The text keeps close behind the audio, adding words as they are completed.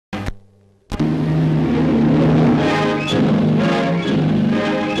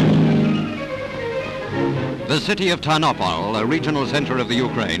The city of Tarnopol, a regional center of the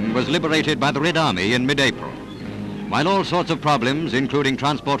Ukraine, was liberated by the Red Army in mid-April. While all sorts of problems, including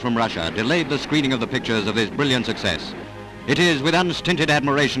transport from Russia, delayed the screening of the pictures of this brilliant success, it is with unstinted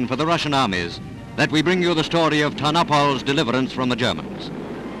admiration for the Russian armies that we bring you the story of Tarnopol's deliverance from the Germans.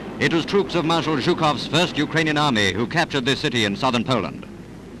 It was troops of Marshal Zhukov's 1st Ukrainian Army who captured this city in southern Poland.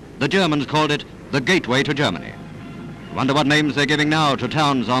 The Germans called it the gateway to Germany. Wonder what names they're giving now to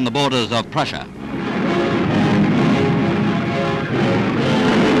towns on the borders of Prussia.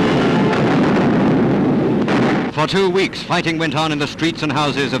 For 2 weeks, fighting went on in the streets and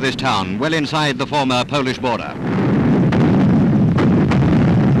houses of this town, well inside the former Polish border.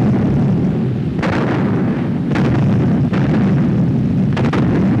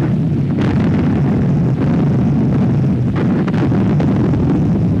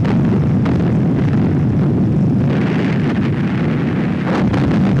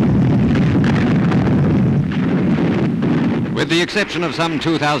 With the exception of some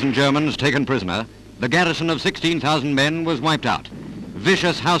 2,000 Germans taken prisoner, the garrison of 16,000 men was wiped out.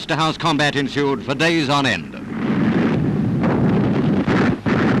 Vicious house-to-house combat ensued for days on end.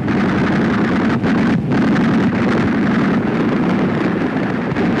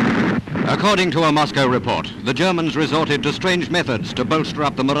 According to a Moscow report, the Germans resorted to strange methods to bolster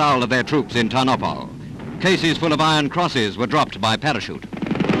up the morale of their troops in Tarnopol. Cases full of iron crosses were dropped by parachute.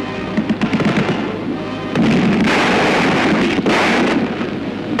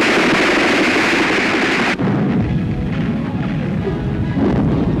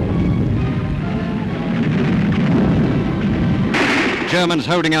 Germans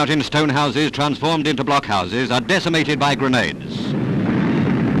holding out in stone houses transformed into block houses are decimated by grenades.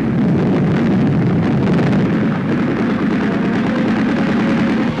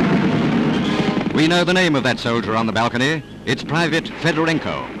 We know the name of that soldier on the balcony. It's Private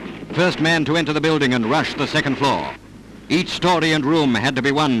Fedorenko, first man to enter the building and rush the second floor. Each story and room had to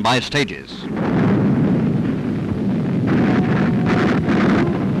be won by stages.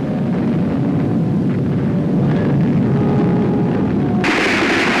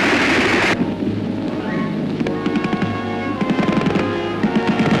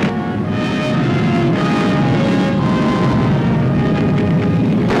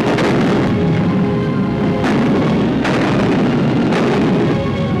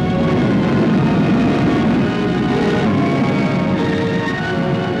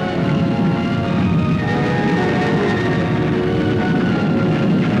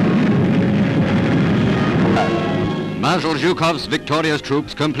 Marshal Zhukov's victorious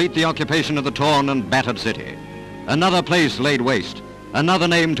troops complete the occupation of the torn and battered city. Another place laid waste, another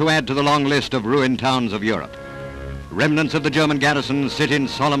name to add to the long list of ruined towns of Europe. Remnants of the German garrison sit in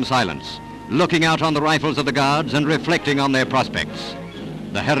solemn silence, looking out on the rifles of the guards and reflecting on their prospects.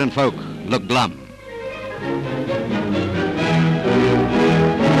 The Herrenfolk look glum.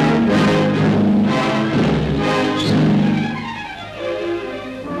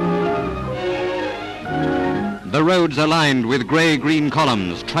 The roads are lined with grey-green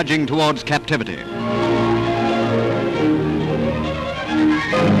columns trudging towards captivity.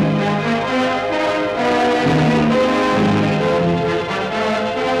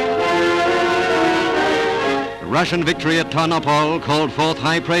 Russian victory at Tarnopol called forth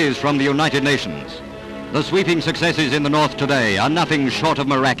high praise from the United Nations. The sweeping successes in the north today are nothing short of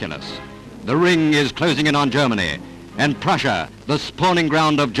miraculous. The ring is closing in on Germany, and Prussia, the spawning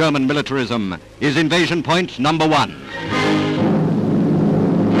ground of German militarism, is invasion point number 1.